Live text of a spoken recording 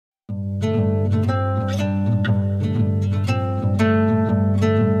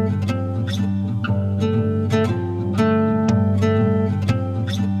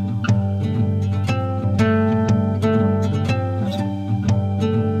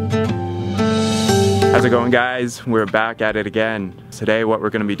How's it going, guys? We're back at it again. Today what we're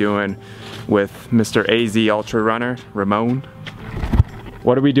going to be doing with Mr. AZ Ultra Runner, Ramon.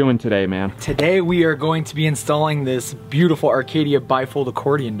 What are we doing today, man? Today we are going to be installing this beautiful Arcadia bifold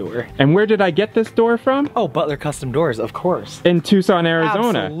accordion door. And where did I get this door from? Oh, Butler Custom Doors, of course. In Tucson,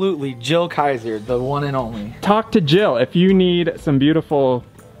 Arizona. Absolutely, Jill Kaiser, the one and only. Talk to Jill if you need some beautiful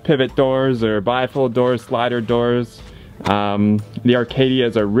pivot doors or bifold doors, slider doors. The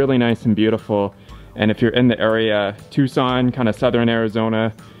Arcadias are really nice and beautiful. And if you're in the area, Tucson, kind of southern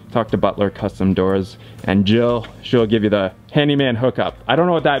Arizona, talk to Butler Custom Doors. And Jill, she'll give you the handyman hookup. I don't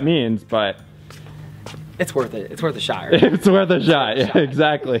know what that means, but it's worth it. It's worth a shot. Right? It's worth a shot, yeah,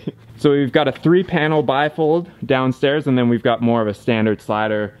 exactly. So we've got a 3-panel bifold downstairs, and then we've got more of a standard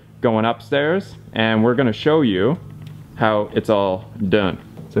slider going upstairs. And we're gonna show you how it's all done.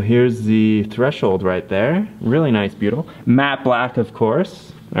 So here's the threshold right there. Really nice, beautiful. Matte black, of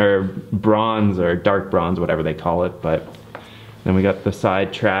course, or bronze or dark bronze, whatever they call it. But then we got the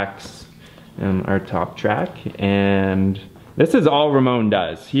side tracks and our top track. And this is all Ramon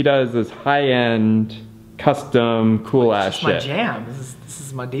does. He does this high-end, custom, cool-ass shit. This is my jam. This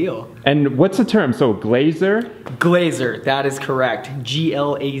is my deal. And what's the term? So glazer? Glazer, that is correct.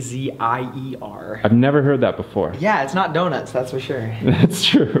 G-L-A-Z-I-E-R. I've never heard that before. Yeah, it's not donuts, that's for sure. That's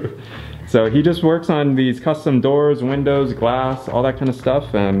true. So he just works on these custom doors, windows, glass, all that kind of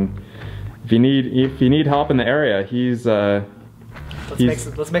stuff. And if you need help in the area, he's let's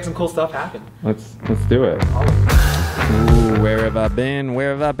make some cool stuff happen. Let's do it. Ooh, where have I been? Where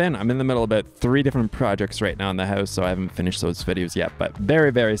have I been? I'm in the middle of about 3 different projects right now in the house, so I haven't finished those videos yet, but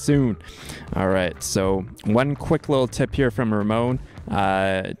very, very soon. All right, so one quick little tip here from Ramon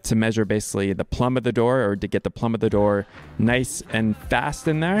to measure basically the plumb of the door, or to get the plumb of the door nice and fast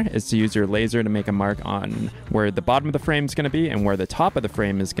in there, is to use your laser to make a mark on where the bottom of the frame is going to be and where the top of the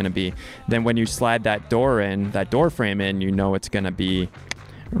frame is going to be. Then when you slide that door frame in, you know it's going to be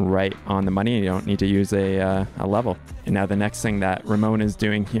right on the money. You don't need to use a level. And now the next thing that Ramon is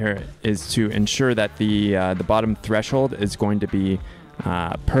doing here is to ensure that the bottom threshold is going to be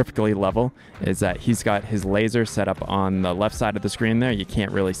perfectly level. Is that he's got his laser set up on the left side of the screen there. You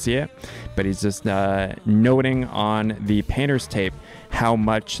can't really see it, but he's just noting on the painter's tape how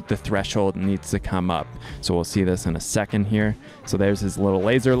much the threshold needs to come up. So we'll see this in a second here. So there's his little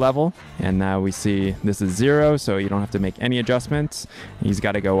laser level, and now we see this is 0, so you don't have to make any adjustments. He's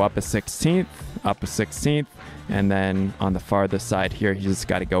got to go up a 16th, up a 16th, and then on the farthest side here, he's just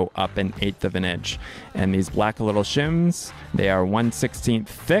got to go up an 1/8 of an inch. And these black little shims, they are 1/16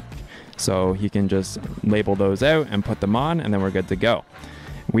 thick, so he can just label those out and put them on, and then we're good to go.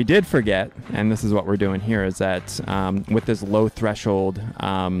 We did forget, and this is what we're doing here, is that with this low threshold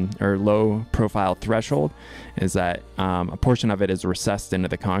or low profile threshold, is that a portion of it is recessed into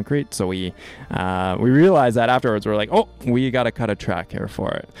the concrete. So we realized that afterwards. We're like, oh, we got to cut a track here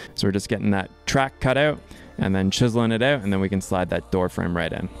for it. So we're just getting that track cut out and then chiseling it out, and then we can slide that door frame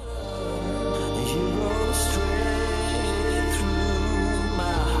right in.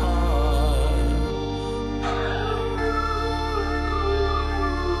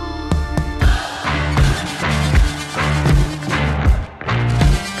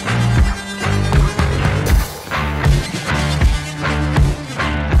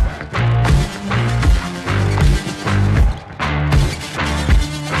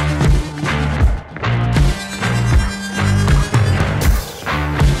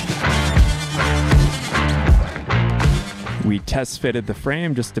 We test fitted the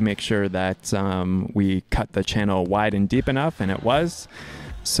frame just to make sure that we cut the channel wide and deep enough, and it was.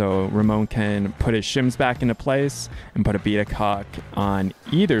 So Ramon can put his shims back into place and put a bead of caulk on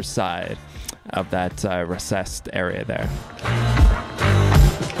either side of that recessed area there.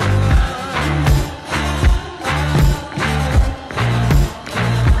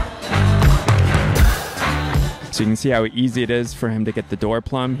 So you can see how easy it is for him to get the door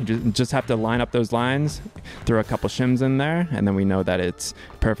plumb. You just have to line up those lines, throw a couple shims in there, and then we know that it's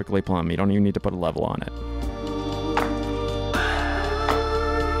perfectly plumb. You don't even need to put a level on it.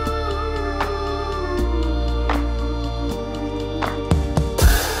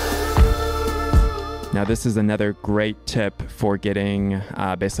 Now this is another great tip for getting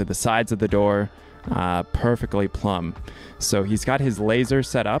basically the sides of the door perfectly plumb. So he's got his laser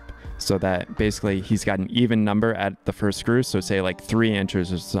set up so that basically he's got an even number at the first screw, so say like 3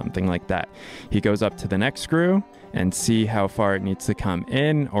 inches or something like that. He goes up to the next screw and see how far it needs to come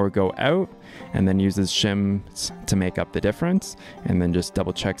in or go out, and then uses shims to make up the difference, and then just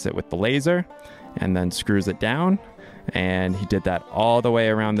double checks it with the laser and then screws it down. And he did that all the way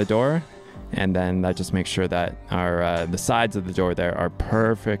around the door, and then that just makes sure that our the sides of the door there are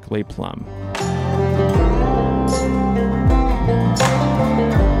perfectly plumb.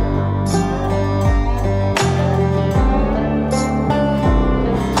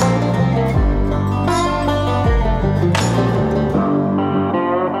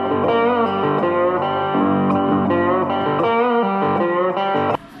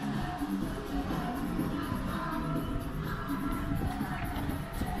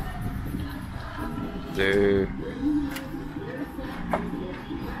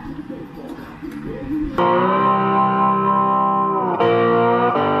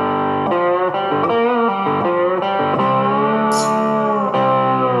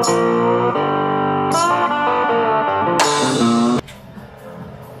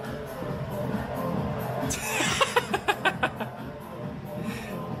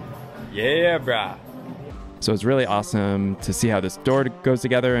 Yeah, brah. So it's really awesome to see how this door goes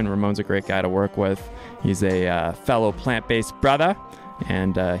together, and Ramon's a great guy to work with. He's a fellow plant-based brother,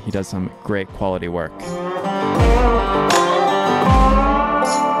 and he does some great quality work.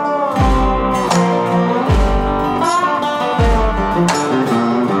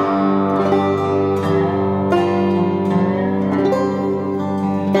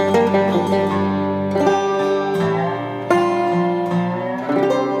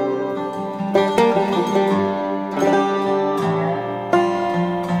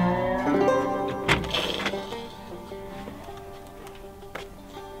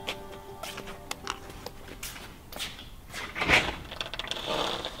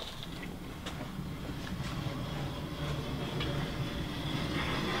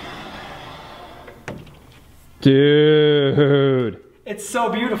 Dude, It's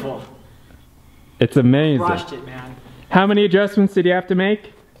so beautiful. it's amazing. Rushed it, man. How many adjustments did you have to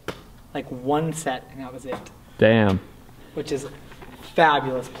make? Like one set, and that was it. Damn. Which is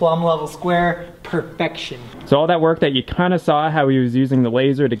fabulous. Plumb level square, perfection. So all that work that you kind of saw, how he was using the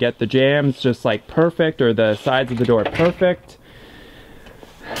laser to get the jams just like perfect, or the sides of the door perfect.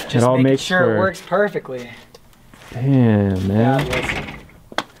 Just it all making makes sure for... it works perfectly. Damn, man. Fabulous.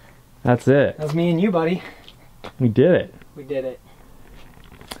 That's it. That was me and you, buddy. We did it. We did it.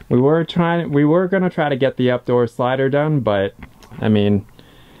 We were gonna try to get the outdoor slider done, but I mean,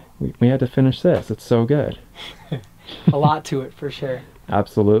 we had to finish this. It's so good. A lot to it, for sure.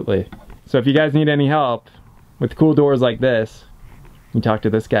 Absolutely. So if you guys need any help with cool doors like this, you talk to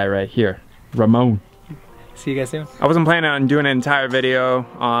this guy right here, Ramon. See you guys soon. I wasn't planning on doing an entire video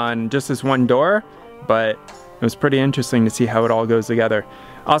on just this one door, but it was pretty interesting to see how it all goes together.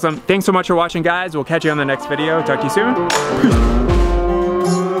 Awesome. Thanks so much for watching, guys. We'll catch you on the next video. Talk to you soon.